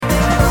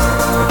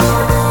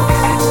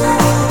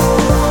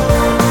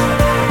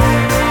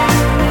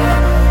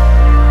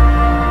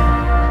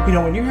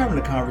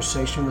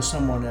conversation with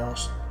someone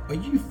else, are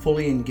you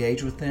fully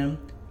engaged with them,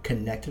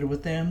 connected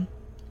with them?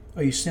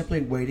 Or are you simply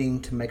waiting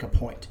to make a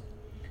point?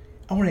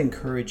 I want to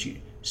encourage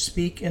you,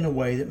 speak in a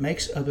way that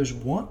makes others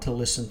want to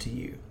listen to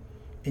you,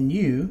 and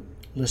you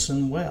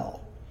listen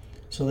well.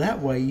 So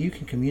that way you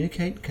can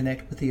communicate and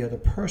connect with the other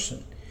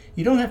person.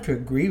 You don't have to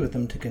agree with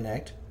them to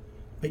connect,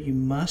 but you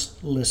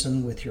must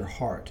listen with your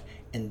heart,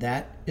 and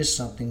that is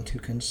something to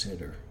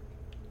consider.